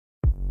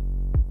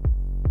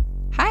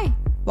Hi,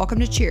 welcome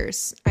to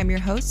Cheers. I'm your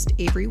host,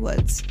 Avery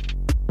Woods.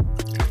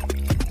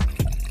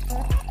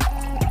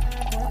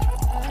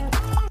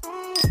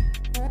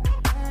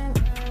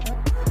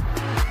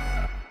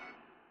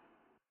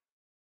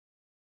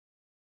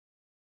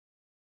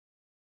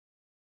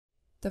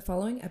 The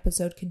following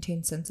episode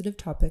contains sensitive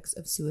topics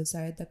of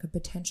suicide that could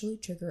potentially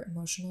trigger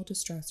emotional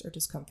distress or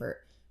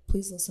discomfort.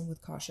 Please listen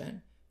with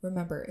caution.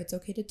 Remember, it's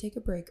okay to take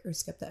a break or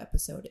skip the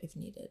episode if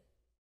needed.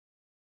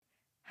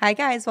 Hi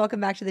guys,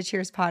 welcome back to the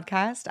Cheers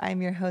podcast.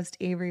 I'm your host,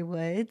 Avery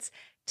Woods.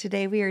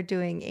 Today we are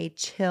doing a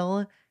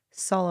chill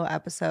solo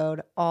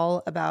episode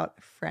all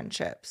about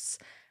friendships.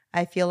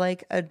 I feel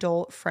like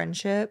adult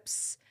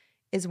friendships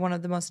is one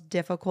of the most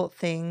difficult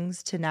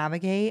things to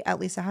navigate. At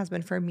least it has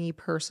been for me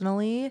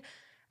personally,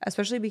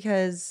 especially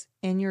because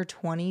in your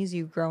 20s,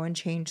 you grow and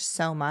change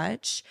so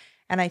much.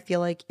 And I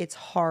feel like it's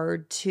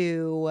hard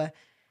to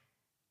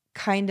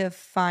kind of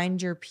find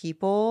your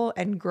people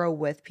and grow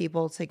with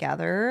people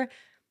together.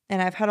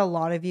 And I've had a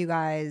lot of you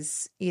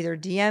guys either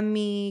DM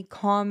me,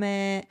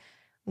 comment,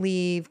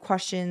 leave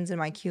questions in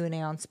my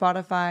Q&A on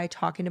Spotify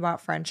talking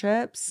about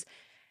friendships.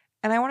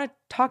 And I want to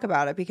talk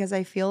about it because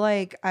I feel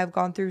like I've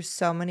gone through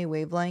so many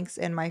wavelengths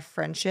in my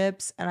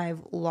friendships and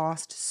I've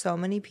lost so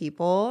many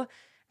people,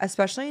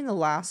 especially in the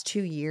last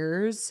 2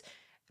 years,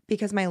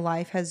 because my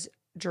life has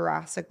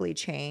drastically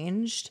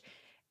changed.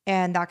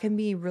 And that can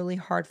be really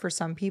hard for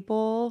some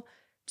people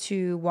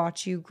to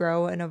watch you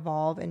grow and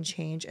evolve and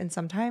change. And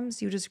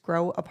sometimes you just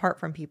grow apart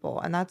from people,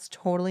 and that's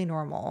totally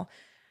normal.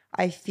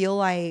 I feel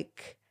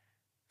like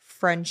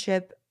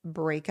friendship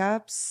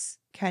breakups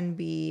can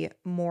be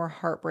more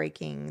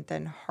heartbreaking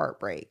than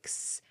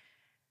heartbreaks,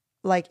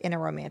 like in a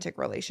romantic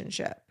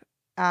relationship.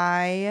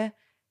 I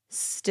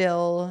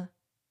still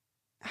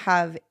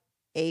have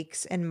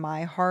aches in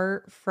my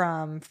heart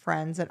from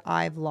friends that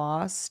I've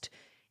lost,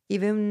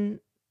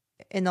 even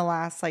in the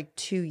last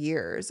 2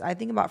 years. I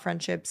think about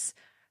friendships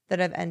that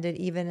have ended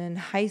even in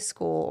high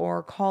school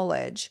or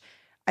college.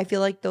 I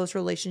feel like those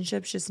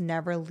relationships just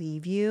never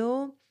leave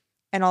you.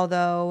 And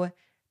although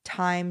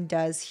time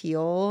does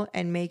heal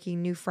and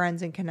making new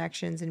friends and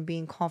connections and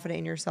being confident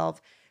in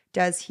yourself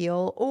does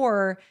heal,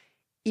 or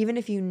even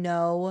if you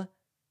know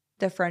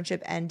the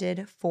friendship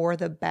ended for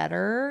the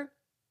better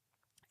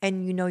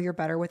and you know you're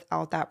better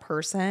without that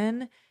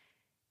person,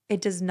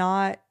 it does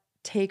not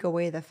take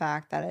away the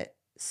fact that it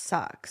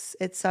sucks.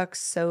 It sucks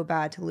so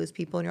bad to lose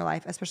people in your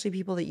life, especially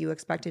people that you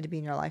expected to be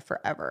in your life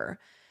forever.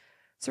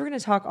 So we're going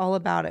to talk all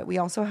about it. We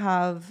also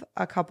have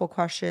a couple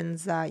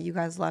questions that you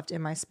guys left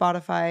in my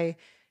Spotify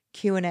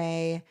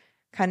Q&A,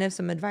 kind of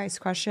some advice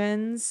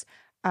questions.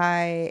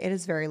 It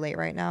is very late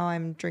right now.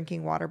 I'm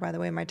drinking water, by the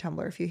way, in my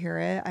tumbler, if you hear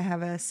it. I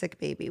have a sick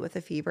baby with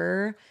a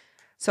fever.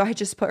 So I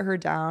just put her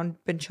down,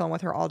 been chilling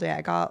with her all day.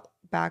 I got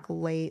back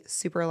late,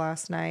 super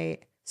last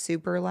night.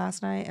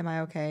 Am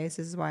I okay? This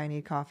is why I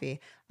need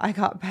coffee. I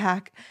got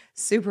back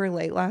super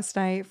late last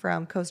night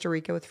from Costa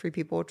Rica with 3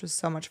 people, which was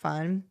so much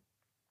fun.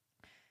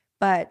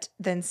 But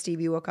then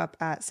Stevie woke up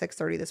at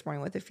 6:30 this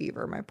morning with a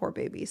fever, my poor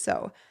baby.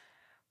 So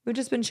we've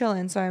just been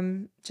chilling. So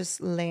I'm just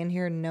laying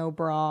here, no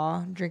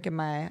bra, drinking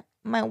my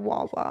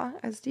Wawa,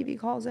 as Stevie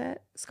calls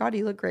it. Scotty,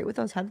 you look great with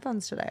those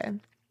headphones today.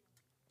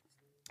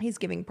 He's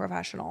giving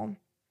professional.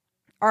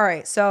 All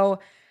right, so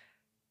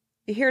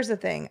here's the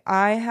thing.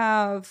 I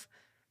have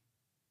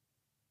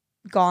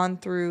gone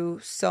through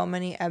so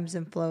many ebbs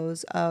and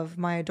flows of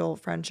my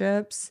adult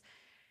friendships,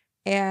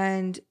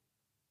 and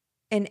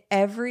in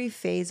every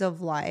phase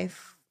of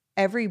life,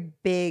 every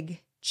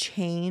big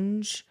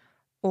change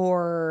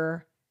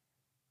or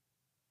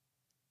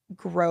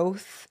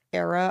growth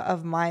era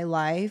of my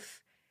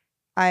life,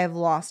 I have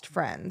lost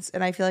friends.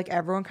 And I feel like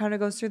everyone kind of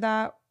goes through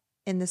that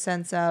in the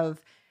sense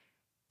of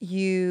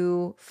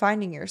you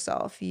finding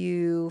yourself,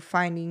 you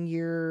finding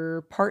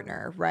your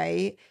partner,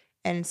 right?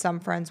 And some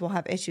friends will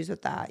have issues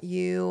with that.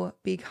 You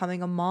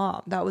becoming a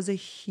mom. That was a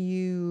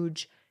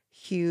huge,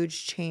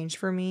 huge change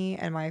for me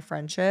and my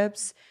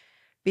friendships,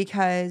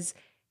 because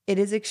it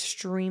is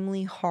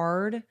extremely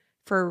hard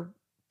for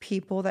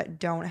people that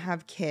don't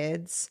have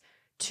kids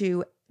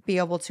to be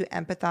able to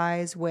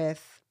empathize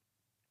with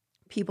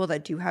people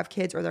that do have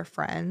kids or their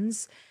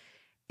friends.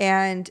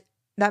 And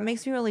that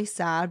makes me really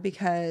sad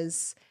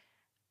because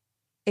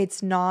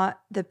it's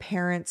not the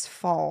parents'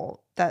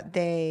 fault that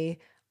they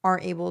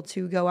aren't able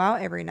to go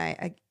out every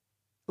night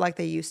like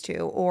they used to,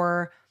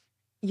 or,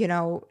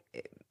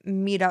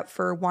 meet up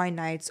for wine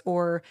nights,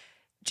 or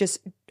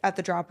just at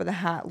the drop of the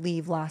hat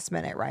leave last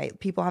minute, right?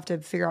 People have to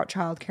figure out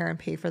childcare and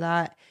pay for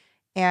that.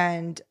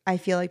 And I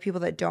feel like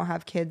people that don't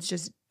have kids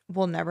just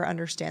will never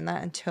understand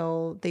that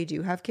until they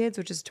do have kids,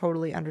 which is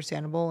totally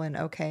understandable and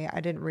okay.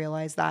 I didn't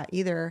realize that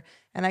either.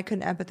 And I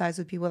couldn't empathize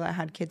with people that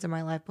had kids in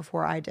my life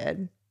before I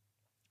did.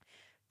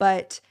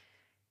 But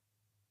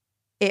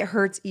it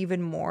hurts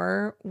even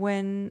more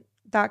when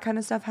that kind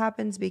of stuff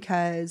happens,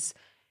 because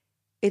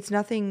it's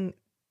nothing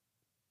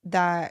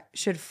that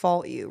should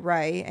fault you,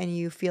 right? And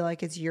you feel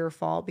like it's your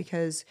fault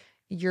because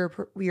you're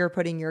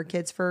putting your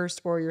kids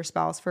first or your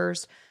spouse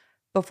first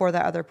before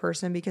that other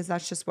person, because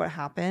that's just what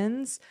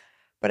happens.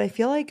 But I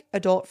feel like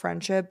adult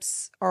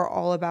friendships are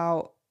all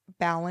about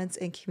balance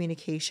and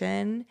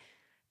communication.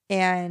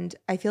 And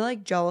I feel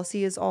like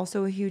jealousy is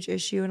also a huge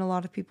issue in a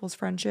lot of people's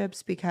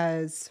friendships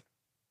because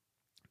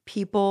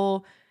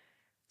people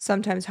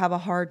sometimes have a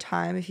hard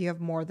time if you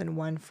have more than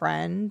one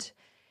friend.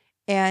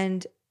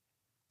 And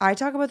I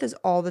talk about this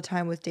all the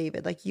time with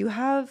David. Like, you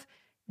have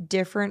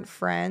different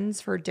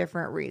friends for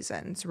different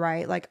reasons,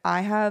 right? Like,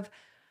 I have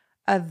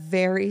a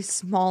very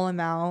small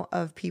amount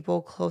of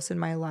people close in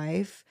my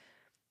life,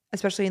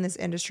 especially in this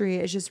industry.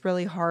 It's just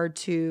really hard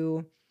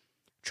to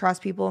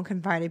trust people and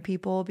confide in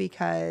people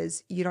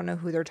because you don't know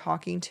who they're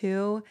talking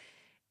to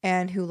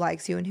and who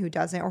likes you and who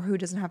doesn't, or who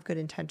doesn't have good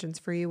intentions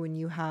for you when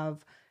you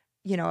have,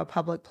 a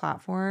public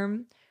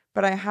platform.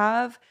 But I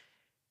have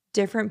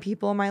different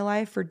people in my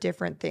life for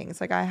different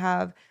things. Like, I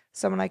have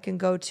someone I can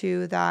go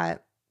to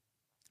that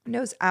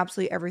knows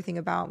absolutely everything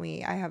about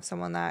me. I have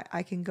someone that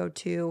I can go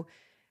to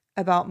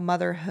about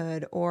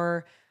motherhood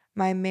or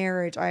my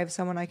marriage. I have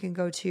someone I can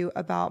go to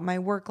about my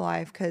work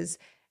life because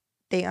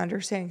they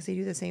understand because they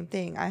do the same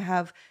thing. I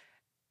have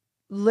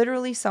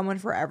literally someone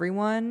for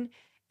everyone.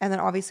 And then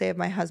obviously I have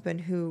my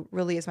husband who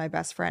really is my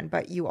best friend,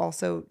 but you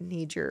also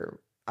need your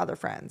other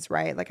friends,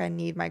 right? Like, I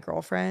need my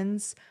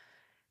girlfriends,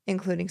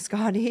 including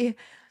Scotty.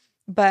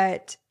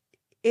 But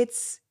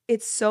it's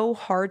so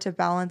hard to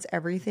balance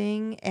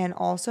everything. And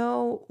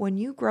also, when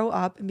you grow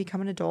up and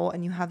become an adult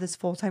and you have this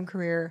full-time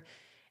career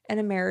and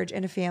a marriage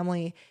and a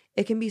family,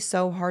 it can be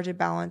so hard to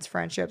balance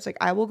friendships. Like,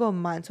 I will go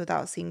months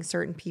without seeing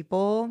certain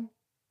people,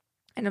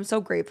 and I'm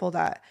so grateful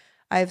that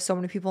I have so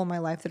many people in my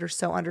life that are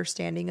so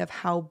understanding of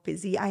how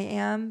busy I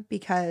am,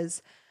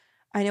 because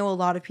I know a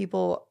lot of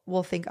people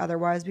will think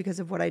otherwise because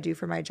of what I do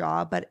for my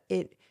job, but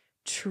it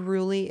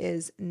truly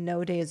is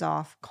no days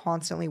off,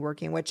 constantly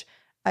working, which,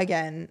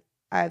 again,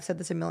 I've said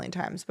this a million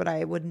times, but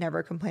I would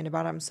never complain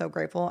about it. I'm so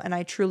grateful. And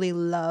I truly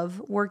love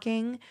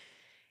working.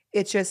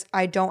 It's just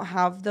I don't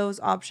have those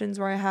options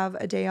where I have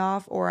a day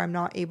off, or I'm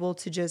not able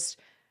to just,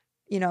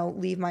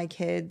 leave my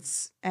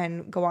kids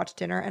and go out to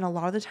dinner. And a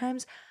lot of the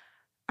times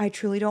I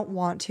truly don't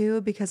want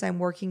to because I'm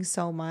working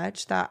so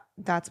much that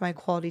that's my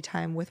quality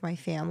time with my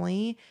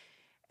family,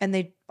 and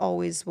they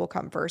always will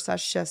come first.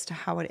 That's just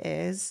how it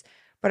is.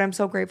 But I'm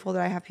so grateful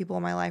that I have people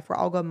in my life where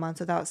I'll go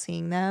months without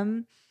seeing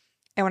them.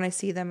 And when I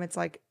see them, it's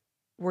like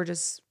we're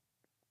just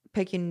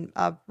picking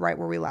up right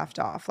where we left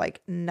off.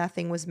 Like,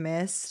 nothing was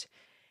missed.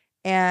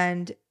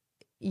 And,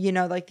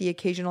 like the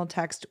occasional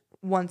text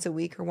once a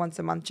week or once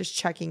a month, just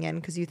checking in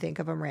because you think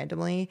of them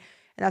randomly.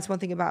 And that's one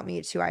thing about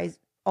me too. I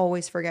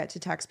always forget to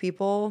text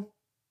people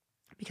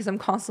because I'm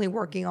constantly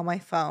working on my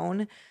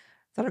phone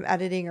that I'm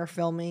editing or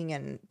filming.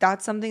 And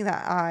that's something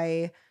that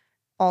I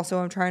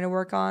also am trying to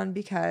work on,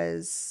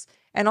 because,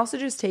 and also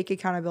just take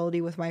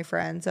accountability with my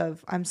friends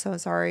of, I'm so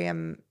sorry,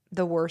 I'm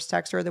the worst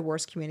texter, the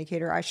worst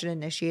communicator. I should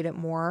initiate it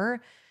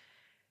more,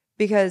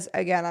 because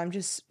again, I'm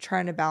just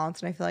trying to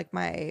balance, and I feel like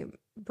my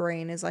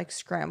brain is like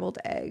scrambled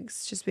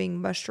eggs just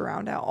being mushed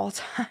around at all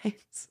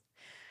times.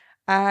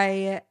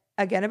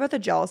 Again, about the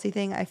jealousy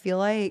thing, I feel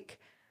like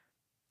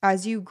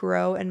as you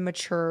grow and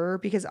mature,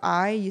 because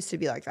I used to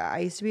be like that. I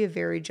used to be a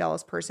very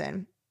jealous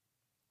person,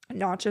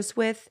 not just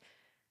with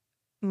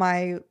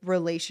my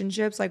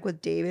relationships, like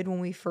with David when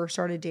we first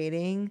started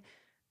dating,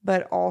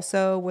 but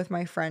also with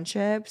my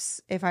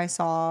friendships. If I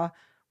saw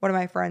one of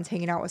my friends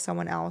hanging out with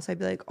someone else, I'd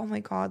be like, oh my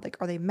God, like,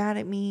 are they mad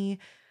at me?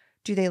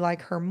 Do they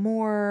like her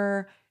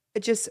more?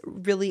 It just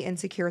really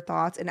insecure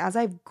thoughts. And as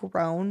I've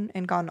grown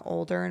and gotten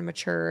older and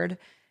matured,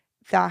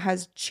 that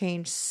has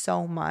changed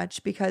so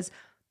much because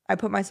I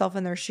put myself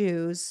in their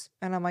shoes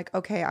and I'm like,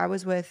 okay, I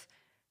was with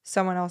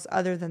someone else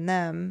other than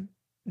them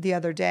the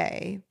other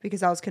day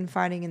because I was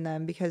confiding in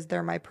them because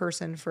they're my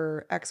person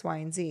for X, Y,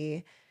 and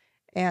Z,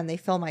 and they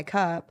fill my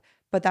cup.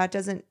 But that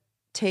doesn't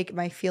take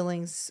my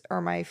feelings or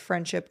my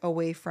friendship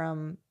away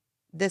from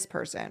this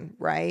person,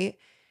 right?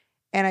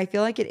 And I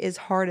feel like it is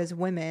hard as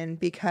women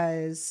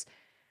because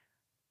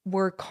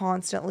we're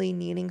constantly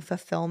needing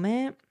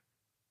fulfillment,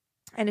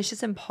 and it's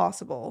just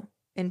impossible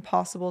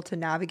to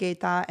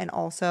navigate that and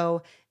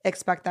also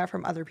expect that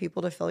from other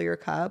people to fill your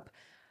cup.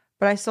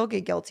 But I still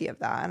get guilty of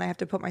that, and I have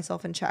to put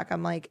myself in check.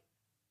 I'm like,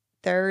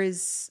 there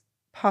is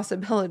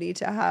possibility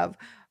to have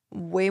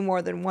way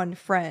more than one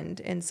friend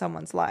in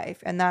someone's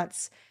life. And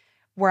that's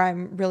where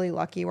I'm really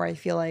lucky, where I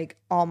feel like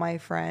all my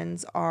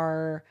friends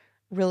are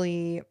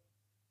really,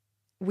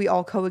 we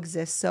all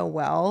coexist so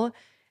well,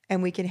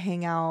 and we can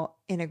hang out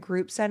in a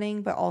group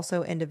setting, but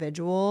also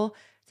individual,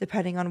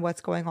 depending on what's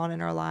going on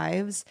in our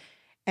lives.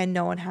 And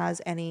no one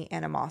has any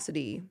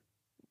animosity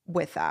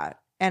with that.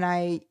 And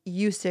I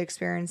used to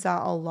experience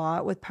that a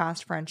lot with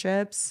past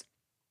friendships.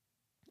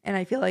 And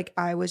I feel like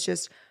I was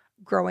just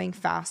growing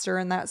faster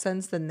in that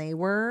sense than they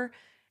were.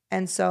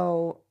 And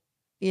so,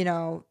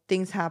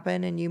 things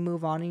happen and you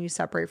move on and you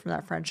separate from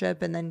that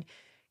friendship. And then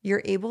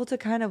you're able to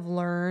kind of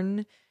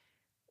learn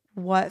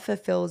what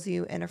fulfills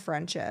you in a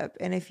friendship.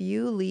 And if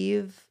you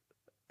leave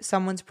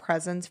someone's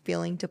presence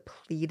feeling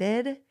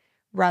depleted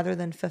rather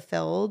than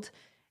fulfilled,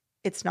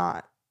 it's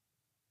not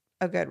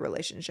a good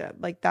relationship.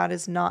 Like, that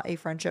is not a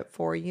friendship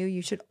for you.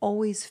 You should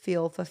always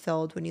feel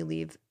fulfilled when you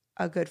leave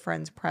a good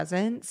friend's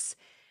presence.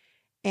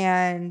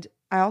 And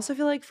I also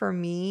feel like for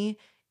me,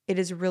 it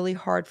is really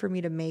hard for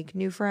me to make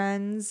new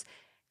friends,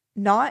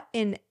 not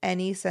in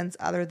any sense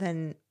other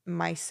than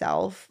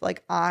myself.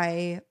 Like,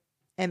 I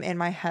am in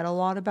my head a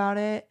lot about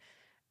it.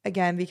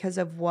 Again, because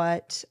of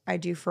what I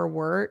do for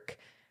work,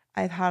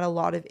 I've had a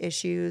lot of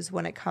issues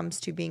when it comes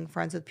to being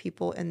friends with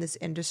people in this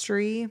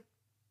industry,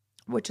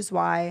 which is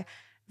why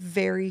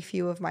very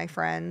few of my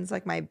friends,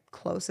 like my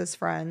closest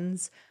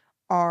friends,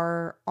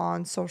 are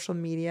on social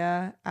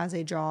media as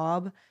a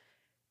job,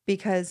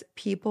 because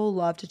people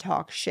love to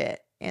talk shit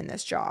in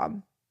this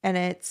job. And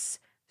it's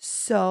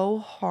so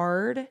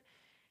hard.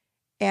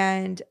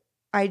 And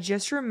I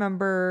just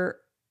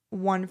remember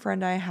one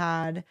friend I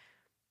had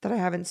that I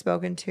haven't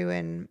spoken to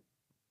in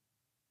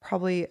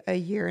probably a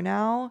year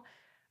now,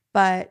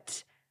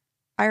 but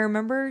I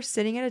remember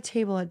sitting at a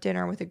table at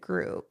dinner with a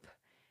group,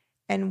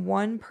 and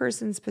one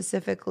person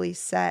specifically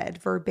said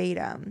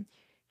verbatim,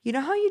 you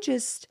know how you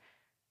just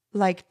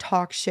like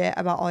talk shit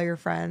about all your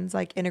friends,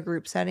 like in a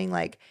group setting?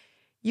 Like,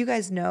 you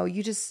guys know,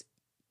 you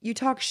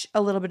talk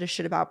a little bit of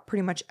shit about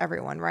pretty much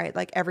everyone, right?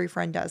 Like, every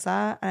friend does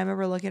that. And I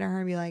remember looking at her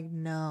and be like,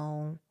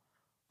 no,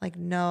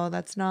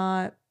 that's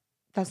not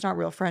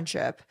real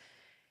friendship.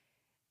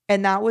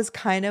 And that was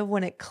kind of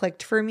when it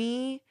clicked for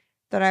me,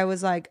 that I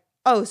was like,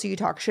 oh, so you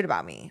talk shit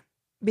about me.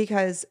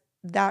 Because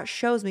that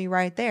shows me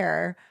right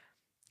there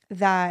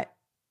that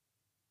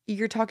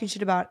you're talking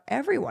shit about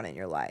everyone in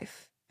your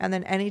life. And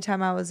then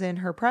anytime I was in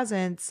her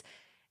presence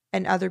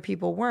and other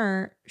people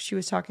weren't, she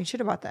was talking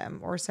shit about them,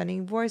 or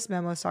sending voice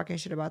memos talking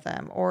shit about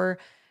them, or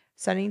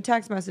sending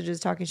text messages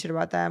talking shit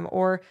about them,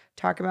 or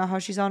talking about how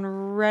she's on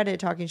Reddit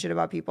talking shit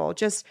about people.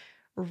 Just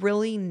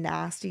really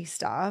nasty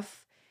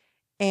stuff.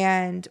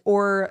 And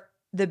or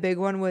the big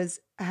one was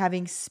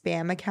having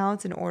spam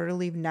accounts in order to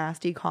leave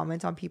nasty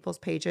comments on people's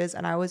pages.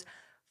 And I was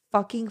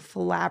fucking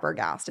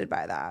flabbergasted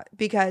by that,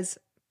 because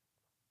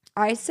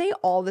I say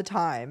all the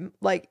time,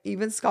 like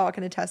even Scott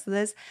can attest to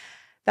this,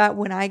 that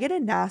when I get a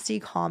nasty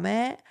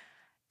comment,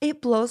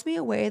 it blows me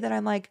away that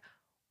I'm like,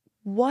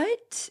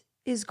 what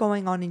is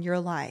going on in your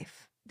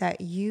life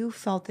that you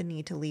felt the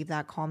need to leave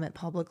that comment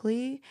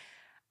publicly?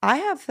 I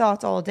have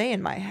thoughts all day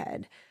in my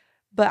head,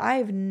 but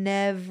I've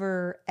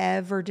never,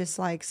 ever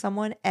disliked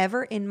someone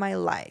ever in my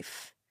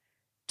life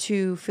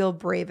to feel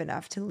brave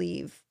enough to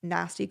leave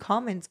nasty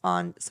comments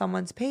on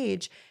someone's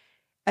page,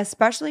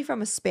 especially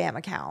from a spam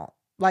account.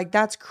 Like,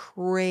 that's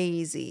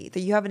crazy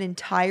that you have an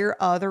entire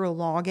other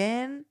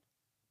login.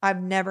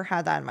 I've never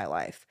had that in my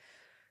life.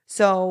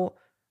 So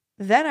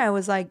then I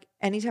was like,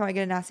 anytime I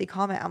get a nasty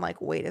comment, I'm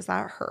like, wait, is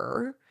that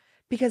her?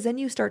 Because then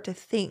you start to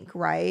think,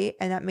 right?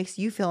 And that makes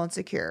you feel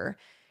insecure.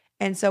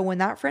 And so when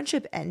that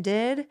friendship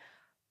ended,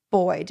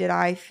 boy, did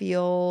I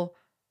feel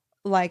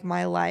like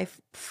my life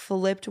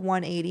flipped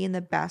 180 in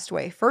the best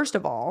way. First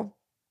of all,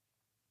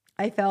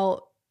 I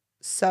felt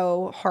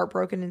so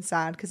heartbroken and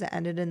sad because it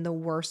ended in the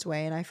worst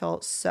way. And I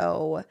felt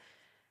so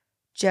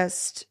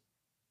just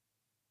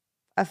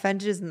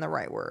offended isn't the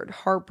right word.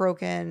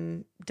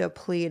 Heartbroken,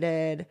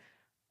 depleted,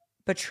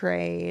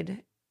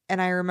 betrayed. And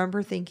I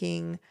remember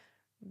thinking,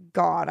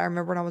 God, I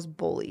remember when I was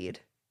bullied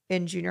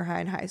in junior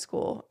high and high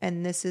school,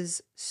 and this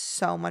is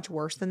so much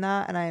worse than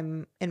that. And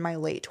I'm in my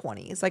late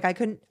 20s. Like,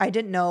 I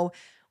didn't know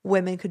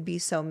women could be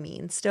so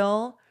mean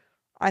still.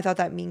 I thought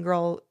that mean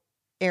girl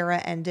era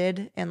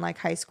ended in like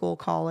high school,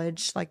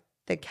 college, like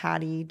the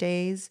catty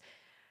days.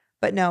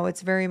 But no,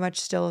 it's very much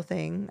still a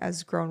thing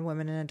as grown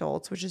women and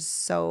adults, which is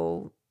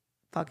so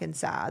fucking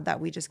sad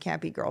that we just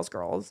can't be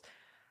girls.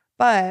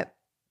 But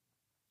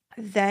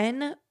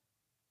then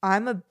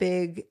I'm a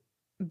big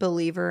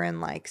believer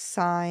in like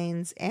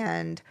signs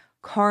and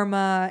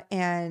karma.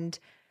 And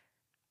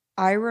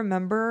I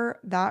remember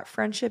that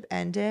friendship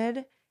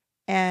ended,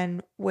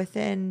 and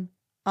within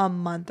a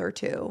month or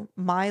two,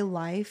 my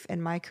life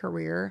and my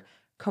career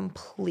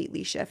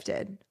completely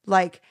shifted.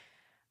 Like,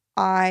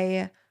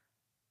 I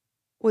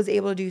was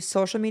able to do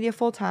social media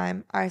full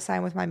time. I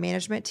signed with my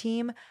management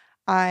team.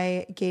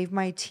 I gave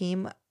my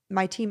team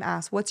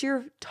asked, what's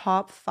your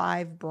top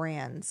 5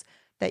 brands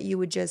that you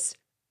would just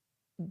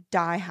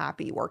die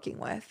happy working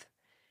with?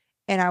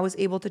 And I was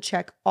able to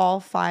check all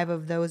 5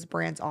 of those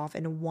brands off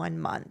in 1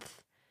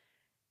 month.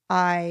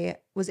 I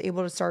was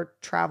able to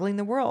start traveling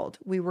the world.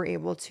 We were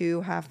able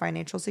to have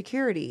financial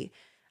security.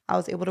 I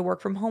was able to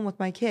work from home with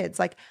my kids.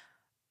 Like,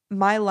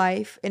 my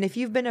life, and if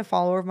you've been a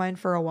follower of mine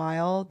for a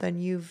while, then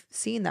you've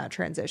seen that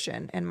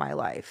transition in my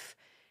life.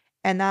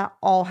 And that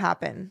all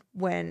happened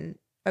when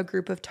a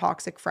group of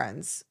toxic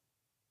friends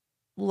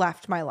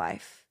left my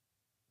life,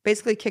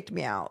 basically kicked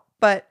me out.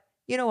 But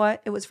you know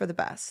what? It was for the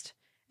best.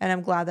 And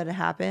I'm glad that it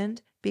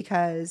happened,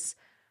 because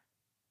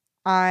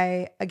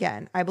I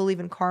believe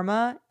in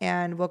karma,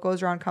 and what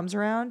goes around comes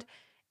around.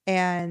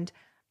 And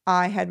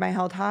I had my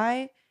head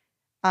high.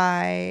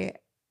 I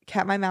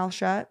kept my mouth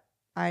shut.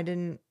 I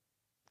didn't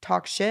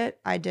talk shit.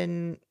 I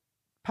didn't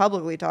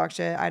publicly talk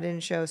shit. I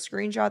didn't show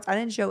screenshots. I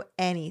didn't show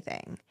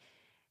anything.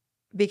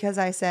 because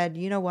I said,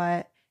 you know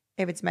what?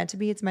 If it's meant to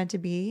be, it's meant to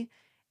be.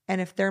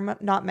 And if they're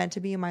not meant to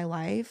be in my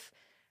life,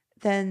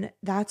 then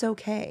that's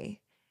okay.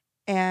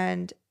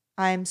 And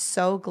I'm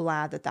so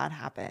glad that that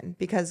happened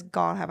because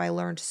God, have I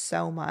learned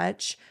so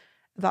much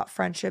about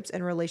friendships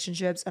and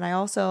relationships. And I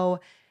also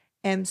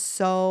am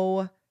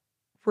so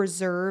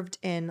reserved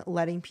in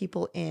letting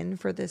people in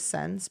for this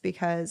sense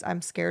because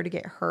I'm scared to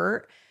get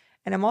hurt.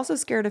 And I'm also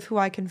scared of who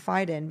I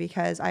confide in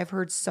because I've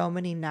heard so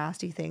many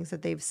nasty things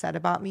that they've said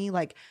about me,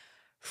 like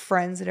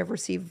friends that have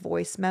received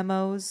voice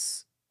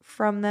memos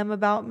from them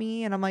about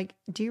me. And I'm like,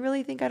 do you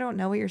really think I don't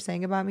know what you're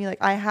saying about me?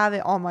 Like, I have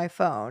it on my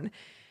phone,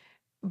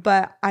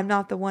 but I'm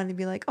not the one to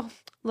be like, oh,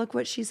 look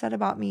what she said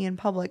about me in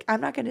public.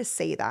 I'm not going to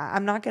say that.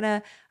 I'm not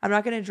going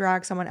to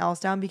drag someone else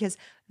down because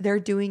they're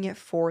doing it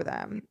for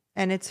them.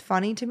 And it's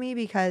funny to me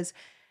because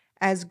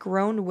as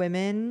grown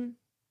women,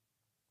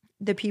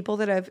 the people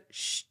that have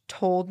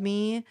told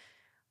me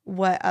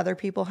what other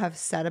people have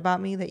said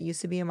about me that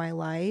used to be in my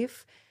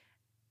life,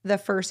 the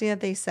first thing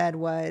that they said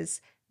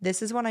was,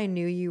 this is when I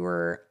knew you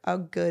were a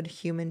good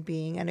human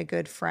being and a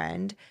good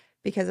friend,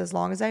 because as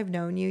long as I've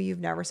known you, you've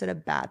never said a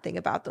bad thing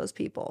about those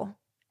people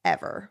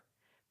ever.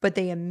 But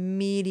they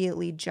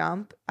immediately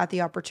jump at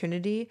the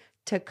opportunity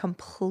to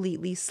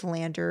completely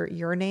slander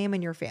your name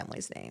and your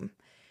family's name.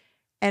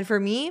 And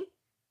for me,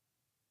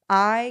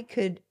 I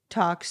could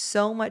talk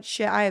so much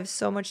shit. I have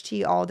so much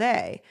tea all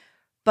day.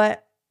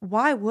 But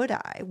why would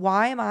I?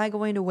 Why am I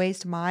going to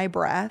waste my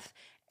breath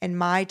and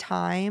my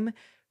time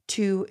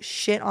to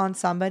shit on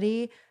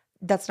somebody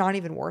that's not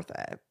even worth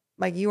it?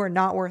 Like, you are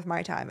not worth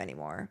my time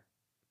anymore.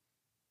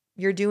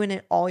 You're doing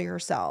it all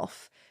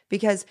yourself.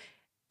 Because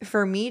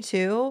for me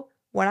too,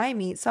 when I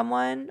meet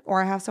someone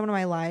or I have someone in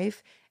my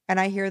life and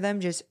I hear them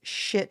just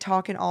shit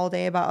talking all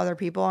day about other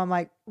people, I'm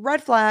like,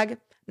 red flag,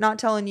 not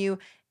telling you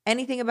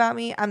anything about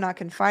me. I'm not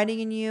confiding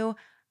in you.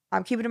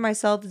 I'm keeping to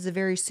myself. It's a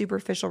very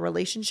superficial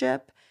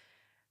relationship.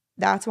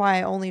 That's why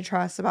I only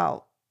trust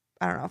about,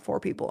 I don't know, 4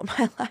 people in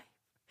my life.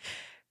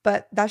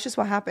 But that's just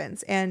what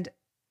happens. And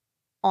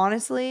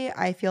honestly,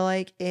 I feel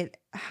like it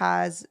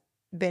has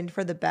been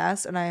for the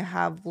best. And I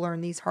have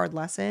learned these hard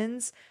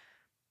lessons.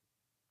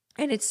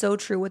 And it's so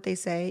true what they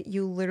say.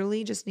 You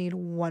literally just need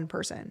one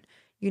person.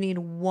 You need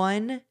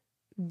one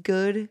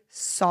good,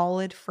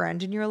 solid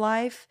friend in your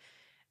life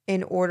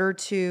in order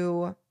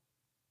to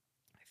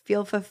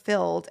feel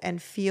fulfilled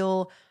and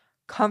feel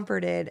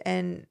comforted.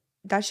 And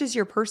that's just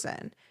your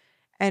person.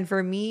 And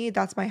for me,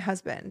 that's my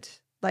husband.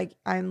 Like,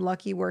 I'm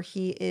lucky where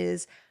he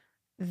is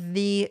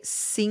the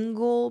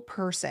single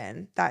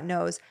person that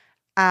knows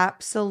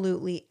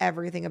absolutely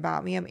everything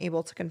about me. I'm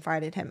able to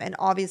confide in him. And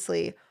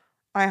obviously,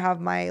 I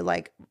have my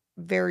like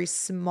very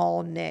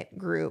small knit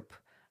group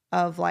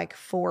of like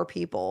 4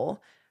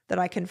 people that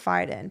I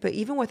confide in. But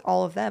even with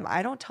all of them,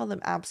 I don't tell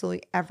them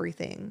absolutely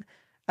everything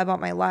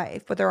about my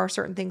life. But there are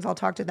certain things I'll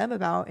talk to them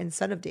about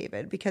instead of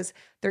David because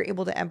they're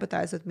able to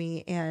empathize with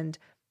me and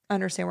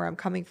understand where I'm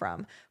coming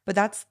from. But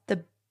that's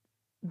the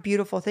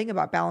beautiful thing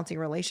about balancing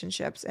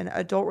relationships and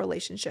adult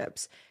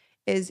relationships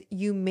is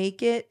you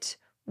make it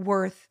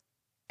worth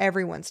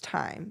everyone's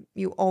time.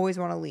 You always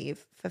want to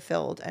leave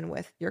fulfilled and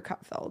with your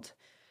cup filled.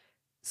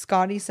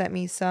 Scotty sent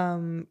me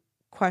some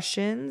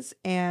questions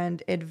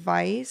and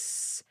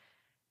advice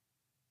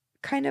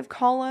kind of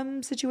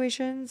column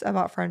situations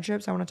about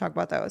friendships. I want to talk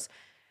about those.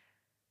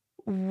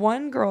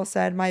 One girl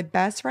said, my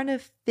best friend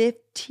of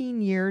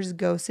 15 years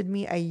ghosted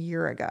me a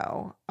year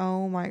ago.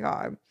 Oh my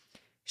God.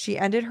 She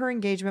ended her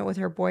engagement with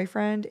her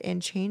boyfriend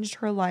and changed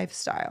her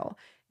lifestyle.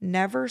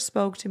 Never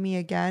spoke to me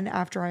again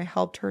after I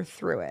helped her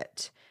through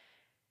it.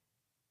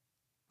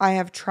 I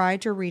have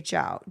tried to reach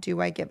out.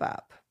 Do I give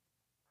up?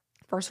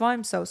 First of all,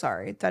 I'm so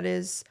sorry. That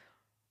is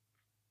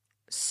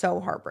so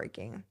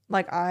heartbreaking.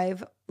 Like,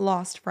 I've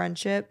lost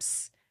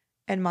friendships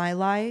in my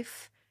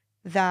life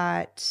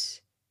that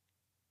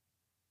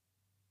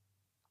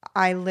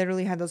I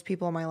literally had those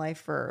people in my life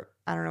for,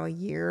 I don't know, a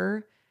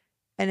year,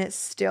 and it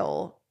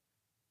still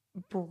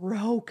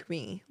broke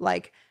me.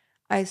 Like,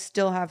 I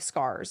still have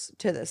scars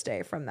to this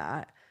day from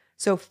that.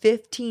 So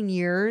 15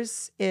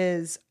 years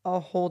is a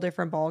whole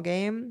different ball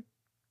game.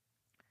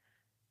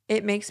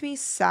 It makes me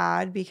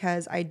sad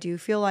because I do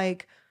feel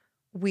like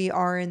we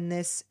are in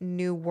this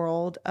new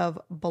world of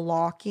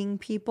blocking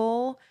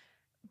people,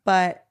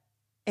 but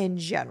in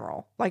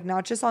general, like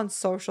not just on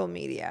social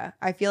media.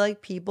 I feel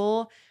like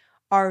people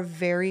are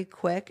very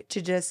quick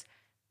to just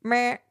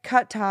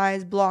cut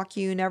ties, block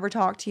you, never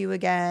talk to you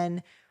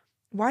again.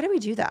 Why do we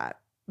do that?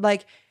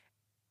 Like,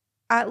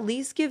 at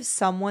least give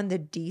someone the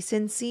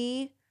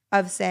decency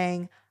of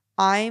saying,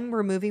 I'm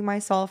removing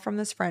myself from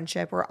this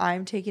friendship or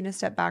I'm taking a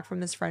step back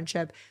from this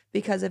friendship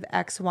because of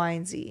X, Y,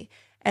 and Z,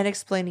 and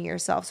explaining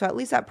yourself. So at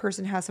least that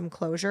person has some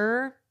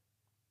closure.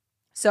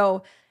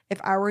 So if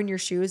I were in your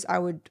shoes, I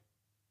would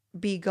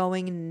be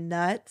going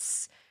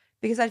nuts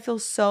because I'd feel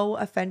so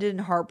offended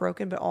and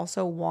heartbroken, but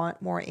also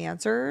want more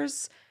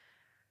answers.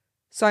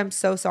 So I'm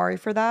so sorry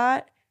for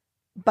that.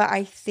 But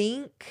I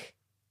think,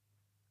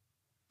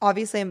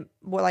 obviously,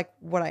 what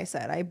I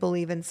said, I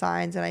believe in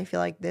signs, and I feel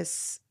like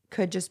this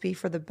could just be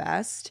for the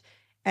best.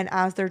 And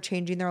as they're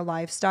changing their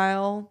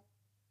lifestyle,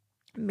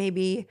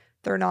 maybe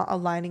they're not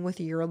aligning with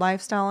your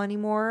lifestyle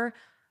anymore.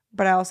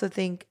 But I also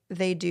think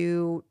they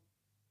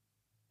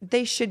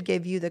should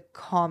give you the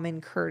common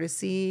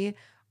courtesy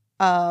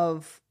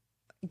of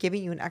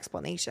giving you an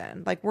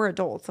explanation. Like, we're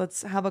adults,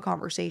 let's have a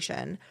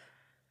conversation.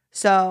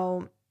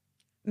 So,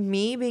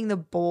 me being the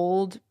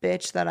bold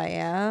bitch that I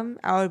am,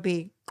 I would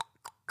be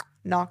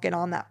knocking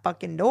on that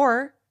fucking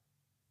door.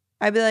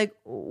 I'd be like,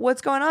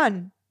 what's going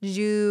on? Did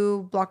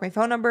you block my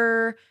phone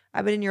number?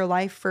 I've been in your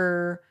life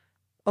for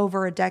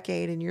over a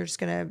decade and you're just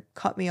going to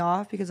cut me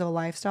off because of a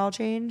lifestyle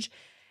change.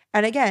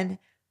 And again,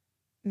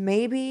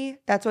 maybe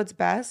that's what's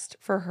best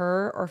for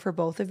her or for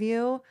both of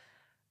you.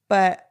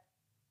 But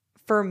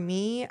for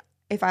me,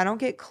 if I don't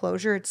get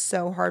closure, it's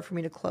so hard for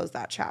me to close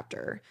that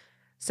chapter.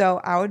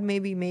 So I would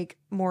maybe make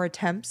more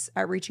attempts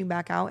at reaching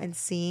back out and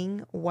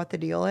seeing what the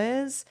deal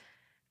is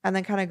and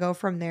then kind of go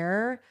from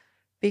there,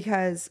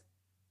 because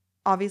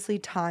obviously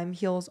time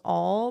heals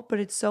all, but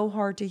it's so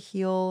hard to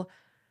heal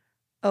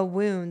a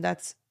wound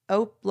that's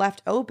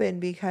left open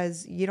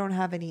because you don't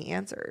have any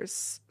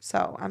answers.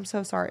 So I'm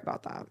so sorry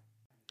about that.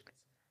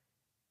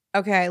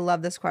 Okay, I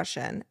love this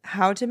question.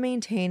 How to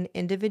maintain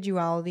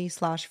individuality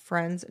 /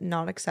 friends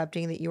not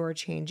accepting that you are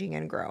changing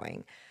and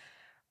growing.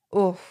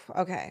 Oof,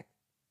 okay.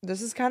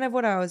 This is kind of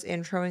what I was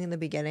introing in the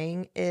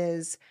beginning,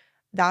 is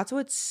that's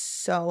what's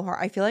so hard.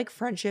 I feel like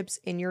friendships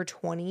in your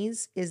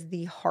 20s is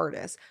the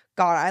hardest.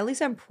 God, at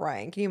least I'm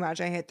praying. Can you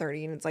imagine I hit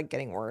 30 and it's like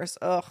getting worse?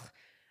 Ugh.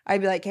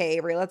 I'd be like, hey,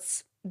 Avery,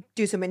 let's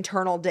do some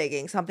internal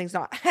digging. Something's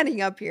not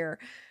adding up here.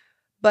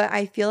 But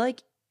I feel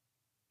like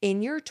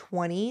in your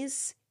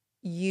 20s,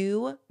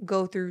 you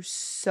go through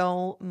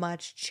so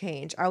much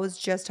change. I was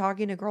just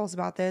talking to girls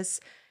about this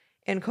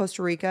in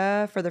Costa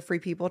Rica for the Free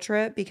People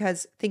trip,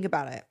 because think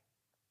about it.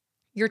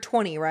 You're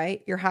 20,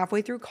 right? You're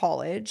halfway through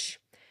college.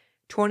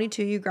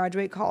 22, you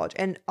graduate college.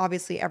 And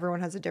obviously,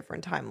 everyone has a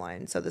different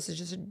timeline. So this is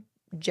just a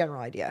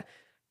general idea.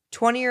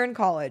 20, you're in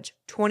college.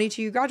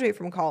 22, you graduate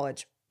from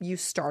college. You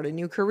start a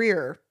new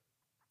career.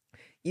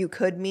 You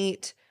could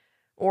meet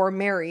or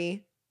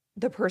marry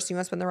the person you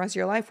want to spend the rest of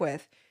your life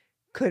with.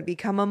 Could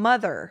become a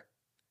mother.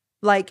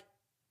 Like,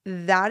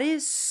 that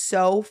is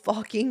so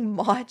fucking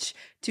much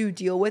to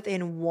deal with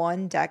in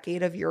 1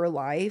 decade of your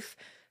life.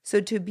 So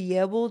to be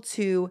able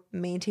to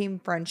maintain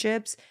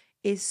friendships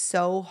is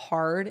so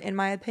hard, in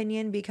my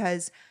opinion,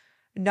 because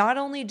not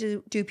only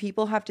do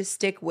people have to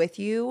stick with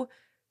you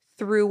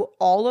through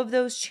all of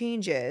those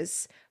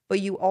changes, but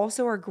you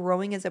also are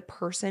growing as a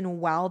person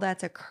while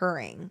that's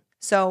occurring.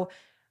 So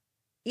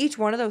each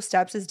one of those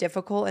steps is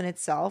difficult in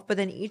itself, but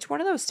then each one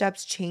of those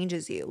steps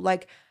changes you.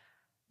 Like,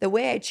 the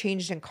way I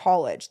changed in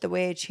college, the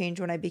way I changed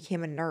when I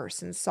became a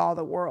nurse and saw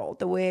the world,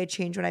 the way I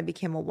changed when I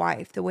became a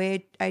wife, the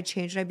way I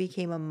changed when I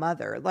became a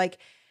mother, like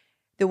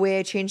the way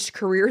I changed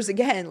careers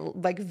again,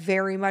 like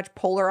very much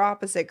polar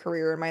opposite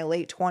career in my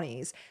late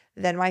 20s.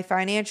 Then my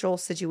financial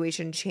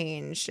situation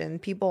changed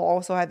and people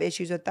also have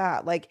issues with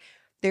that. Like,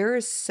 there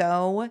is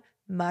so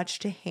much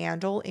to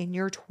handle in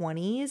your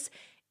 20s.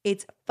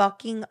 It's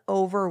fucking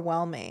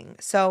overwhelming.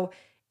 So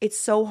it's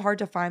so hard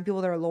to find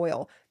people that are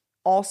loyal.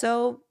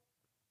 Also,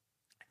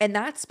 and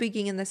that's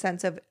speaking in the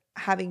sense of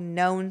having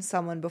known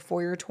someone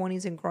before your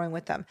 20s and growing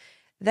with them.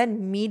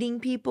 Then meeting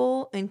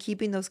people and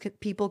keeping those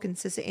people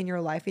consistent in your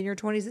life in your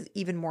 20s is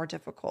even more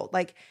difficult.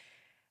 Like,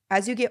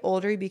 as you get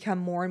older, you become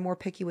more and more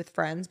picky with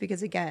friends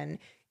because, again,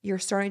 you're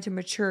starting to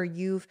mature.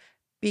 You've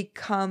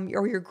become,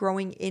 or you're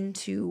growing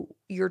into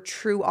your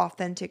true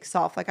authentic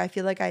self. Like, I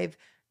feel like I've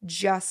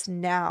just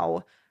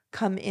now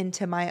come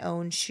into my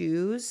own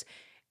shoes.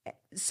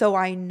 So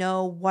I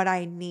know what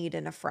I need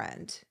in a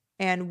friend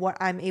and what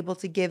I'm able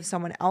to give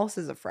someone else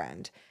as a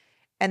friend.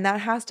 And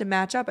that has to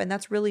match up. And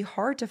that's really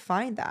hard to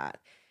find that.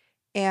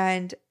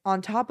 And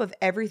on top of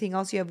everything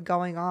else you have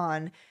going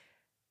on,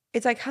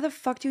 it's like, how the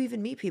fuck do you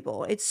even meet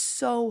people? It's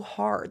so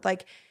hard.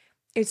 Like,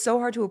 it's so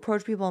hard to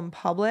approach people in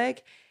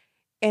public.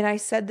 And I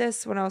said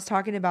this when I was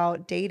talking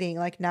about dating.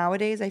 Like,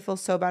 nowadays, I feel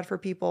so bad for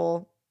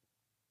people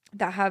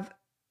that have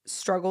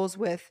struggles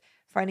with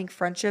finding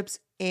friendships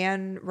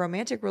and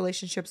romantic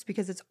relationships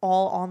because it's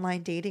all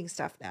online dating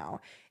stuff now.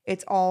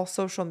 It's all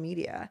social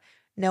media.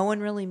 No one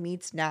really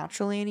meets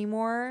naturally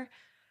anymore.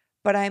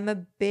 But I'm a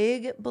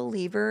big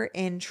believer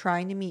in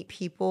trying to meet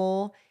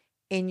people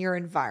in your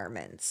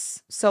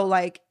environments. So,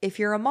 like, if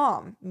you're a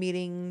mom,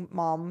 meeting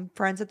mom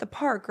friends at the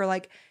park, or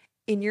like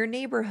in your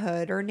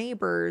neighborhood or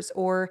neighbors,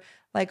 or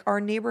like our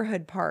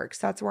neighborhood parks.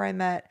 That's where I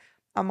met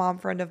a mom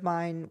friend of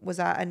mine, was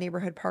at a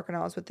neighborhood park when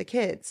I was with the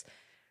kids.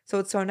 So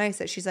it's so nice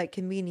that she's like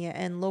convenient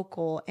and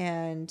local,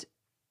 and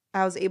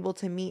I was able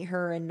to meet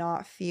her and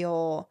not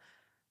feel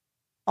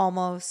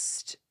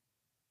almost,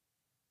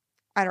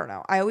 I don't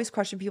know. I always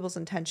question people's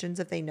intentions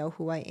if they know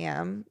who I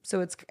am.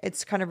 So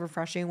it's kind of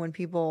refreshing when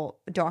people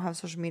don't have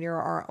social media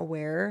or aren't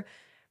aware.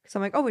 Because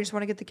I'm like, oh, we just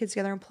want to get the kids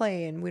together and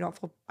play, and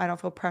I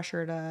don't feel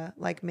pressure to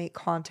like make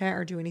content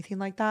or do anything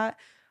like that.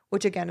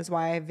 Which again is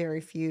why I have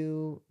very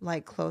few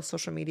like close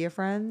social media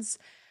friends.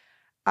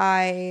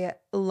 I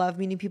love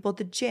meeting people at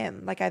the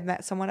gym. Like I've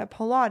met someone at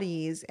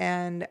Pilates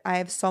and I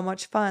have so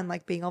much fun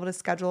like being able to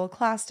schedule a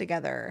class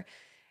together.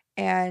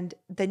 And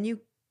then you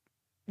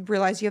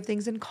realize you have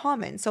things in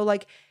common. So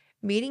like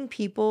meeting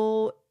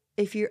people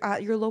if you're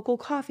at your local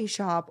coffee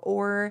shop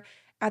or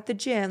at the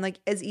gym, like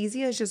as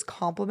easy as just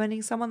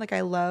complimenting someone. Like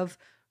I love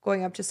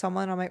going up to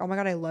someone. I'm like, oh my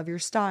God, I love your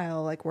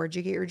style. Like, where'd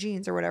you get your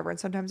jeans or whatever? And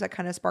sometimes that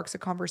kind of sparks a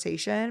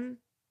conversation.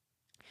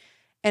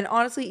 And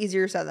honestly,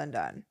 easier said than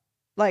done.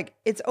 Like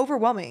it's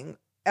overwhelming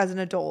as an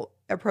adult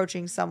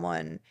approaching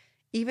someone,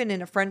 even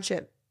in a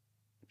friendship.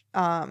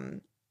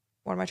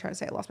 What am I trying to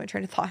say? I lost my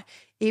train of thought.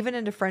 Even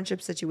in a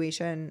friendship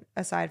situation,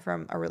 aside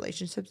from a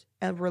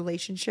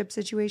relationship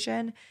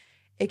situation,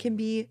 it can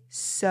be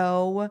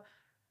so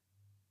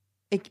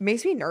it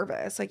makes me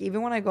nervous. Like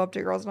even when I go up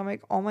to girls and I'm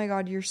like, "Oh my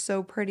God, you're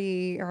so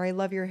pretty," or "I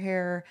love your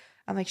hair."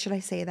 I'm like, "Should I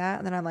say that?"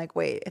 And then I'm like,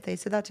 "Wait, if they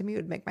said that to me, it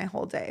would make my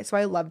whole day." So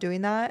I love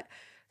doing that.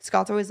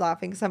 Scott's always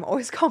laughing because I'm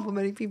always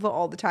complimenting people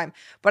all the time.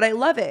 But I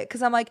love it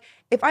because I'm like,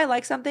 if I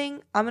like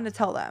something, I'm gonna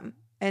tell them.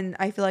 And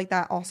I feel like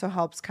that also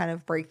helps kind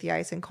of break the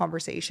ice in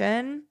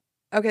conversation.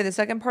 Okay, the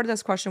second part of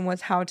this question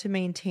was how to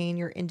maintain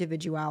your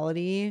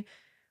individuality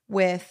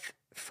with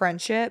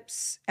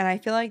friendships. And I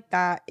feel like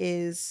that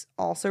is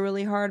also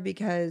really hard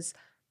because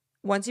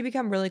once you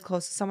become really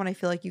close to someone, I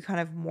feel like you kind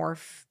of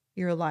morph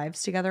your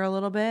lives together a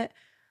little bit.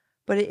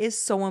 But it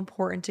is so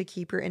important to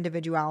keep your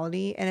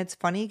individuality. And it's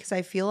funny because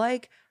I feel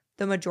like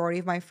the majority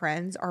of my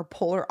friends are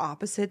polar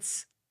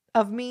opposites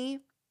of me.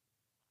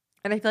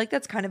 And I feel like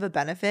that's kind of a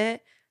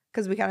benefit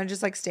because we kind of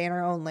just like stay in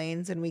our own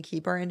lanes and we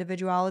keep our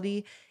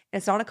individuality. And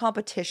it's not a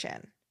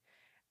competition.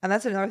 And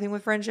that's another thing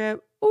with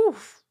friendship.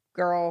 Oof,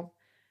 girl.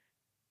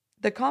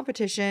 The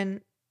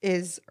competition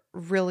is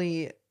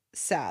really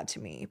sad to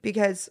me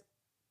because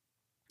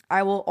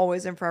I will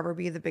always and forever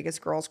be the biggest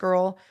girl's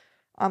girl.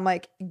 I'm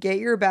like, get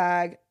your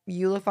bag.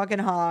 You look fucking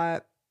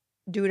hot.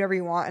 Do whatever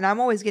you want. And I'm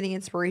always getting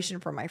inspiration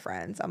from my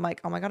friends. I'm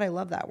like, oh my God, I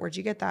love that. Where'd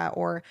you get that?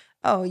 Or,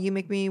 oh, you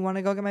make me want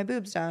to go get my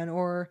boobs done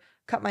or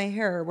cut my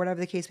hair, or whatever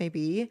the case may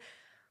be.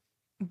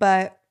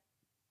 But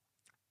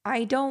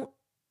I don't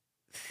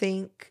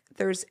think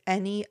there's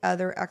any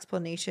other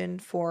explanation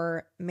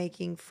for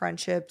making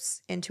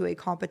friendships into a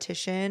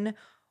competition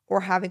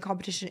or having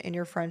competition in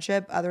your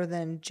friendship other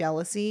than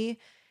jealousy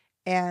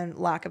and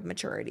lack of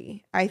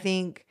maturity. I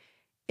think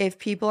if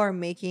people are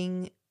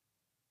making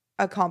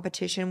a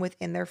competition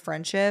within their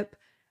friendship,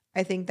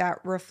 I think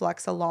that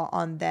reflects a lot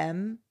on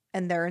them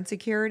and their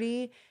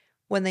insecurity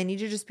when they need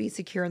to just be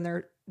secure in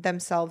their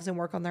themselves and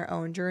work on their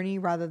own journey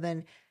rather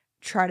than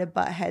try to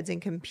butt heads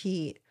and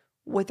compete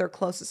with their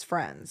closest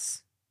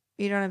friends.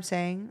 You know what I'm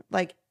saying?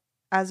 Like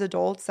as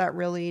adults, that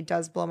really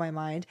does blow my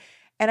mind.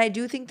 And I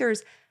do think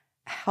there's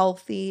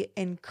healthy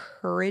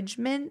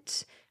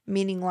encouragement,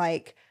 meaning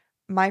like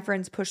my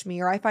friends push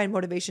me or I find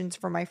motivations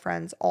for my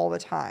friends all the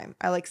time.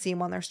 I like see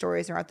them on their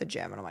stories or at the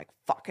gym and I'm like,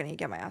 fuck, I need to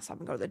get my ass up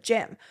and go to the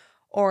gym.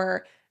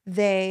 Or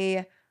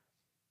they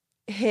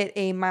hit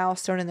a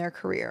milestone in their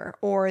career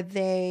or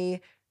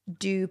they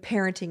do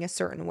parenting a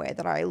certain way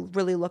that I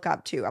really look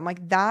up to. I'm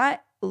like,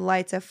 that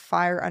lights a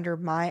fire under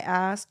my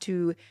ass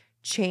to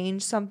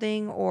change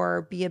something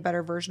or be a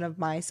better version of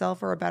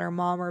myself or a better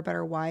mom or a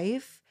better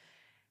wife.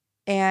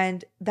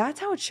 And that's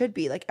how it should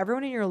be. Like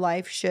everyone in your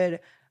life should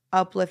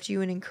uplift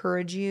you and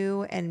encourage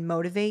you and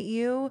motivate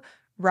you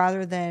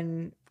rather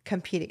than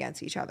compete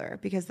against each other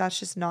because that's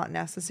just not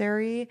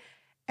necessary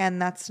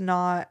and that's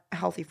not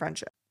healthy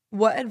friendship.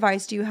 What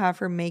advice do you have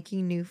for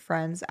making new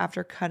friends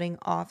after cutting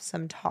off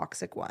some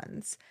toxic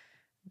ones?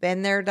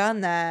 Been there, done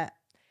that.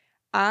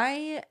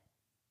 I,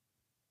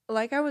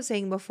 like I was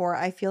saying before,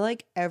 I feel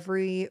like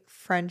every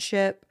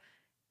friendship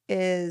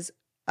is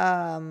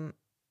um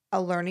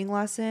a learning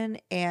lesson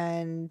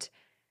and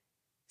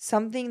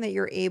something that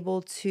you're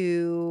able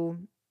to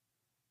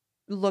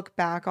look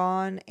back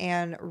on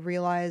and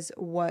realize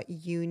what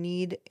you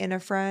need in a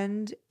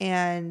friend.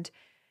 And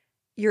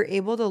you're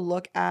able to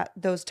look at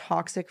those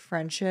toxic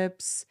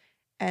friendships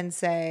and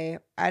say,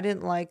 I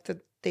didn't like that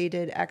they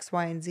did X,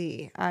 Y, and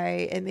Z.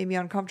 It made me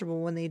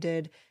uncomfortable when they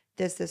did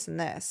this, this, and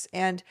this.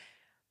 And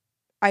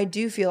I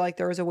do feel like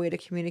there was a way to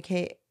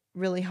communicate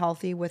really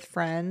healthy with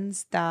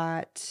friends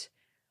that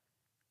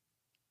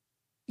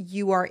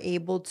you are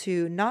able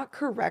to not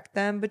correct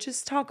them, but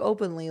just talk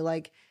openly.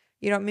 Like,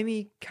 it made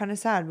me kind of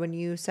sad when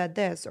you said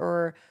this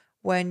or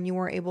when you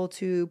weren't able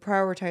to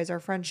prioritize our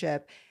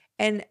friendship.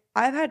 And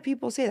I've had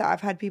people say that.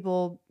 I've had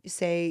people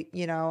say,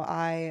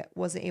 I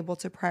wasn't able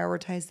to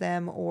prioritize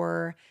them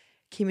or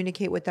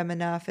communicate with them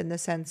enough in the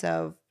sense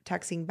of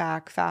texting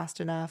back fast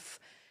enough.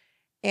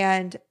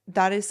 And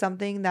that is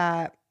something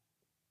that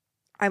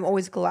I'm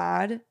always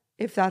glad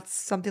if that's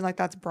something like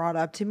that's brought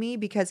up to me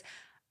because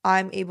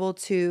I'm able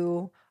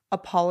to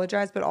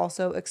apologize, but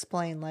also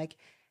explain, like,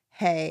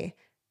 hey,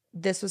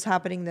 this was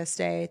happening this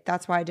day.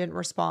 That's why I didn't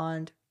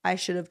respond. I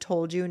should have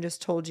told you and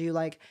just told you,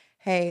 like,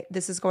 hey,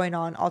 this is going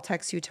on. I'll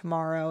text you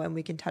tomorrow and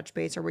we can touch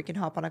base or we can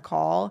hop on a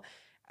call.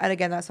 And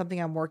again, that's something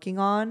I'm working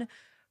on.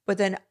 But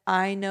then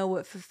I know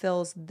what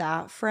fulfills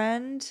that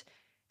friend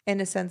in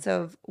a sense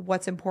of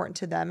what's important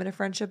to them in a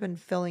friendship and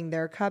filling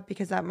their cup,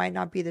 because that might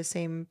not be the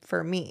same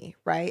for me,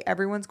 right?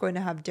 Everyone's going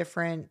to have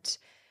different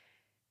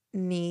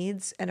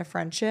needs in a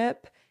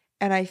friendship.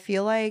 And I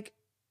feel like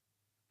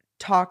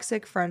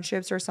toxic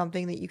friendships are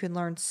something that you can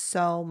learn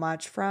so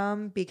much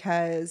from,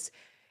 because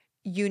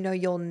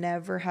you'll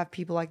never have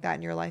people like that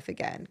in your life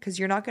again, because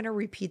you're not going to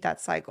repeat that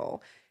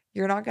cycle.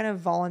 You're not going to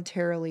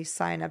voluntarily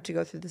sign up to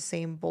go through the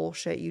same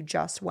bullshit you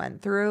just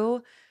went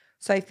through.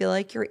 So I feel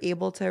like you're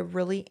able to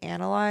really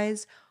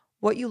analyze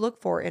what you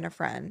look for in a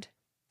friend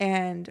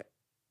and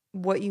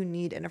what you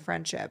need in a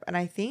friendship. And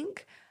I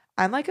think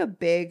I'm like a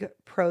big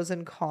pros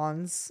and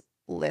cons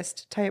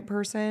list type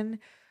person.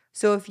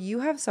 So if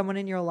you have someone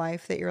in your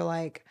life that you're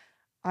like,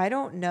 I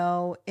don't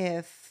know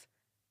if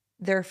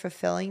they're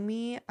fulfilling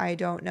me, I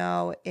don't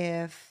know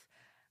if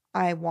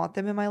I want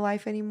them in my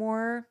life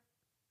anymore,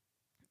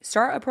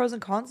 start a pros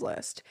and cons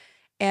list.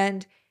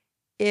 And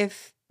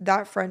if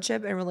that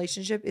friendship and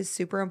relationship is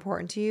super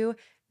important to you,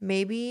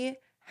 maybe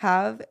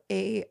have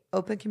a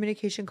open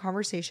communication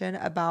conversation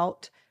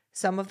about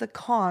some of the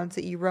cons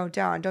that you wrote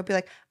down. Don't be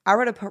like, I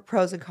wrote a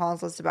pros and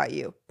cons list about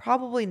you.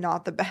 Probably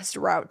not the best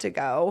route to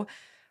go,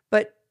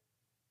 but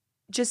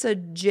just a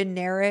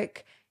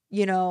generic,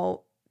 you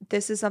know,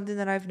 this is something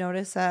that I've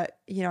noticed that,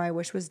 I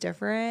wish was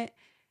different.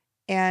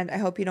 And I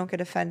hope you don't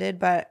get offended,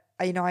 but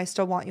I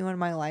still want you in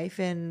my life,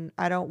 and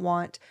I don't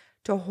want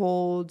to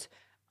hold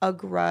a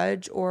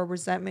grudge or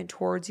resentment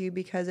towards you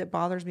because it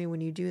bothers me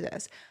when you do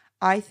this.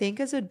 I think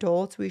as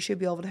adults, we should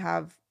be able to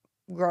have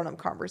grown-up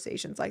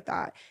conversations like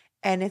that.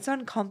 And it's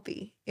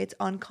uncomfy. It's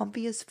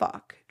uncomfy as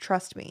fuck.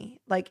 Trust me.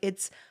 Like,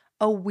 it's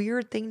a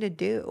weird thing to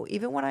do.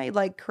 Even when I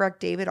like correct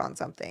David on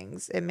some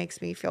things, it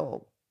makes me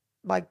feel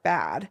like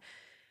bad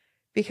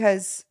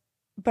because,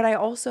 but I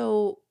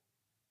also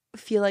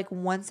feel like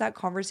once that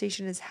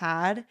conversation is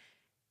had,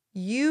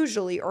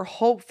 usually or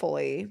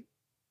hopefully,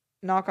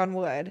 knock on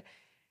wood,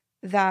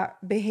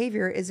 that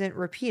behavior isn't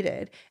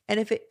repeated. And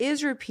if it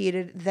is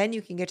repeated, then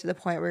you can get to the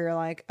point where you're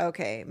like,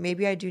 okay,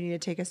 maybe I do need to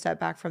take a step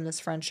back from this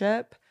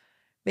friendship,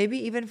 maybe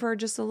even for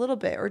just a little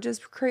bit, or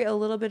just create a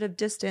little bit of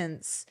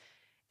distance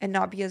and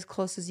not be as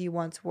close as you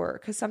once were.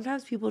 Because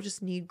sometimes people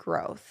just need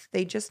growth.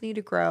 They just need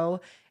to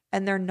grow,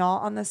 and they're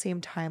not on the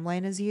same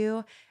timeline as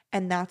you.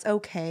 And that's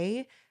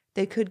okay.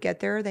 They could get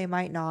there, they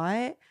might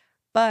not.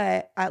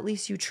 But at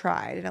least you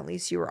tried, and at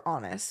least you were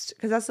honest.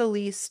 Because that's the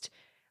least,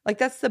 like,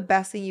 that's the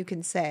best thing you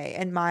can say.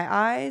 In my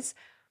eyes,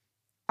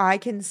 I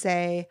can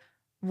say,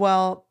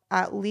 well,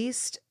 at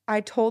least I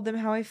told them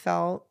how I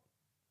felt.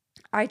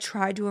 I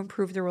tried to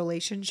improve the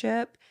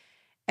relationship,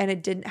 and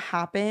it didn't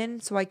happen.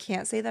 So I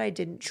can't say that I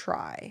didn't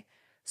try.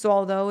 So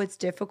although it's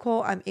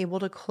difficult, I'm able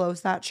to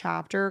close that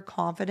chapter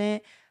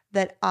confident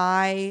that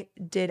I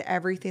did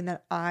everything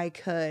that I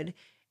could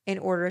in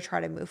order to try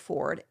to move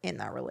forward in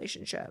that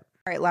relationship.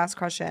 All right, last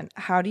question.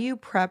 How do you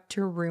prep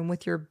to room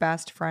with your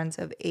best friends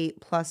of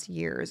 8+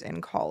 years in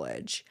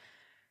college?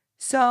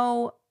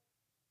 So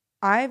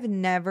I've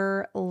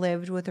never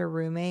lived with a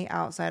roommate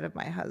outside of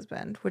my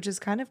husband, which is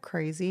kind of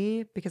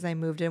crazy because I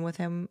moved in with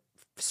him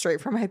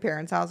straight from my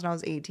parents' house when I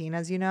was 18,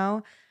 as you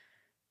know.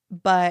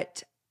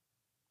 But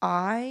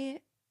I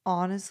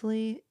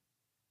honestly,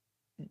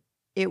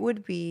 it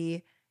would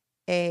be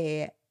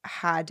a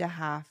had to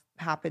have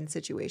happen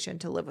situation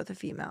to live with a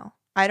female.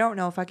 I don't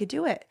know if I could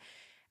do it,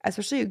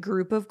 especially a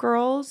group of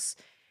girls.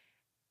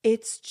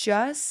 It's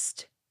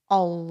just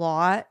a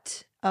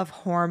lot of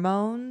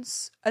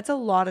hormones. It's a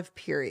lot of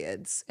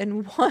periods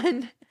in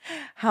one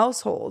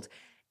household.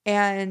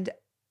 And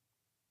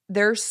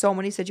there's so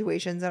many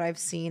situations that I've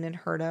seen and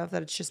heard of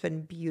that it's just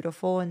been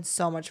beautiful and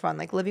so much fun.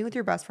 Like, living with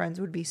your best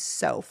friends would be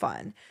so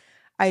fun.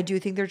 I do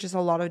think there's just a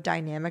lot of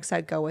dynamics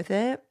that go with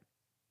it.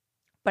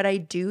 But I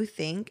do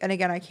think, and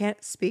again, I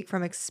can't speak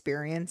from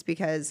experience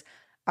because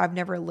I've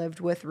never lived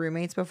with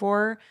roommates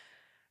before,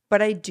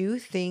 but I do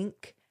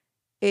think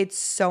it's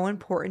so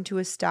important to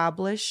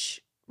establish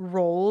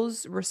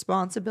roles,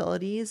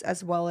 responsibilities,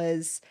 as well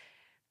as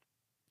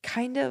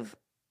kind of,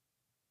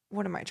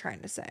 what am I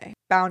trying to say?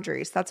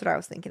 Boundaries. That's what I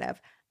was thinking of.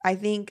 I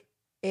think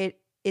it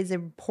is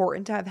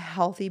important to have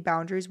healthy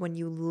boundaries when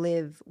you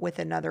live with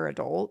another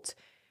adult.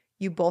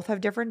 You both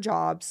have different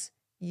jobs,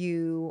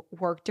 you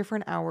work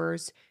different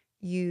hours,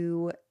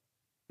 you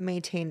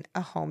maintain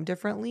a home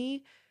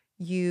differently.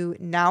 You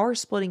now are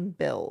splitting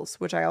bills,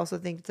 which I also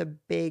think is a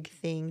big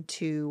thing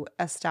to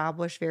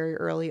establish very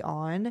early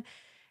on.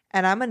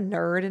 And I'm a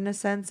nerd in a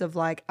sense of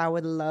like, I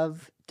would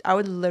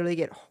literally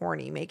get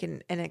horny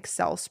making an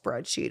Excel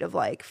spreadsheet of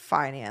like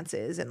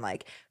finances and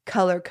like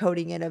color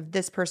coding it of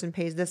this person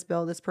pays this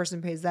bill, this person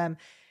pays them.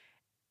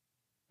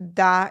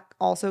 That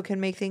also can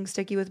make things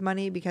sticky with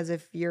money, because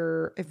if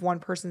one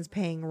person's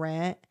paying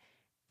rent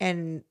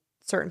and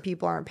certain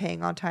people aren't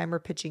paying on time or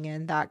pitching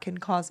in, that can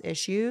cause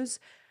issues.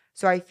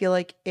 So I feel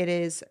like it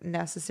is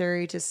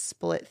necessary to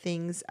split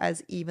things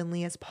as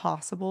evenly as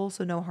possible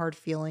so no hard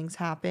feelings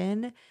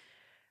happen.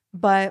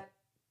 But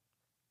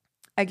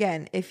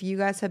again, if you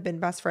guys have been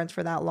best friends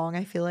for that long,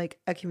 I feel like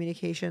a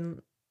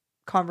communication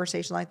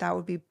conversation like that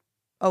would be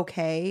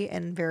okay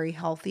and very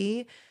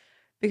healthy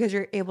because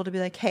you're able to be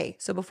like, hey,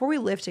 so before we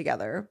live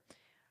together,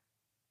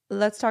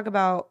 let's talk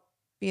about,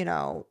 you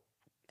know,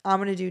 I'm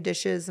going to do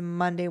dishes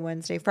Monday,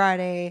 Wednesday,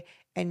 Friday,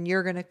 and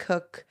you're going to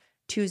cook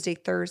Tuesday,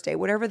 Thursday,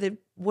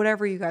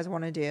 whatever you guys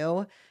want to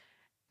do.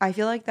 I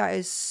feel like that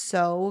is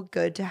so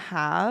good to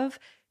have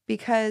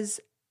because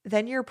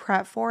then you're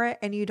prepped for it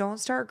and you don't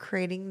start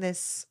creating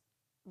this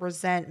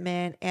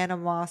resentment,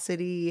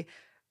 animosity,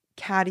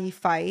 catty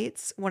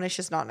fights when it's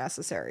just not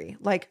necessary.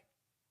 Like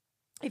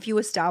if you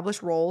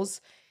establish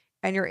roles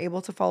and you're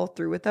able to follow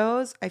through with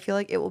those, I feel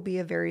like it will be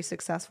a very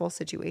successful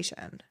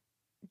situation.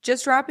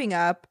 Just wrapping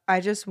up, I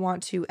just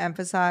want to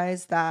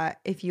emphasize that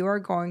if you are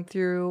going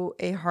through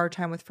a hard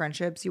time with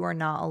friendships, you are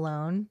not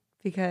alone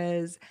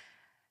because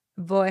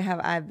boy, have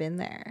I been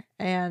there.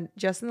 And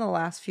just in the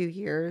last few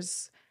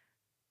years,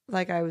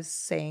 like I was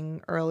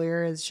saying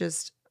earlier, is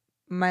just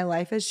my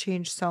life has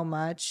changed so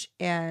much.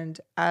 And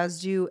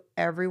as do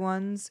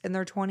everyone's in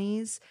their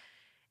 20s,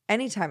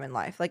 anytime in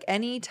life, like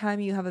anytime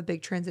you have a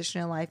big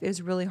transition in life, it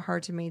is really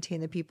hard to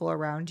maintain the people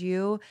around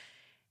you.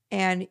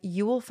 And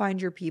you will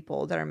find your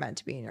people that are meant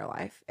to be in your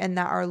life and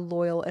that are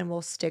loyal and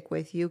will stick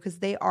with you because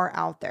they are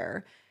out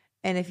there.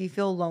 And if you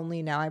feel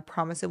lonely now, I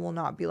promise it will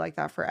not be like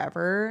that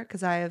forever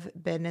because I have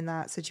been in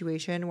that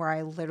situation where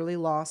I literally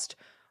lost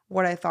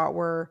what I thought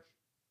were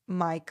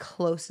my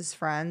closest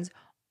friends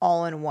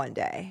all in one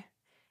day.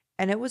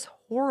 And it was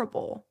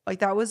horrible. Like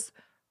that was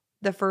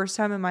the first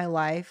time in my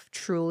life,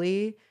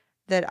 truly,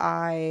 that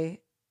I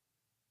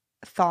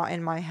thought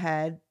in my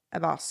head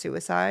about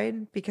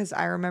suicide because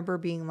I remember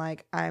being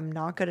like, I'm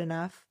not good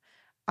enough.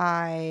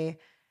 I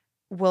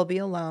will be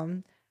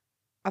alone.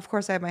 Of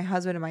course, I have my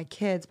husband and my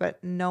kids,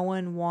 but no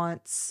one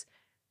wants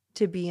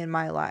to be in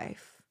my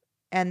life.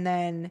 And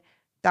then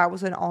that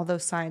was when all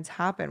those signs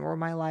happened where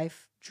my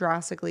life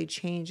drastically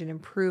changed and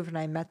improved. And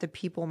I met the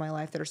people in my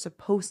life that are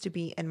supposed to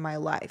be in my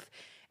life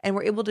and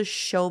were able to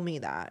show me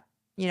that.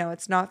 You know,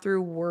 it's not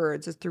through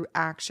words, it's through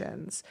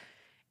actions.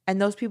 And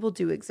those people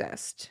do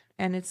exist.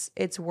 And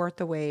it's worth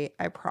the wait,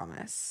 I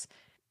promise.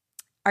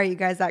 All right, you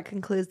guys, that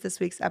concludes this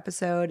week's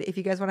episode. If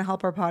you guys want to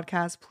help our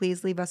podcast,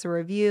 please leave us a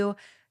review.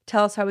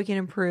 Tell us how we can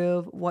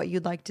improve, what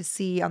you'd like to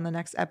see on the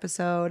next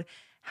episode,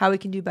 how we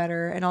can do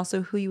better, and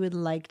also who you would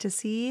like to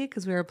see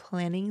because we are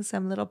planning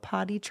some little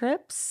potty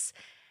trips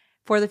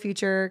for the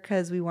future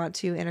because we want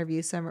to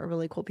interview some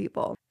really cool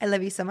people. I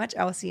love you so much.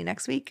 I will see you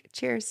next week.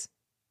 Cheers.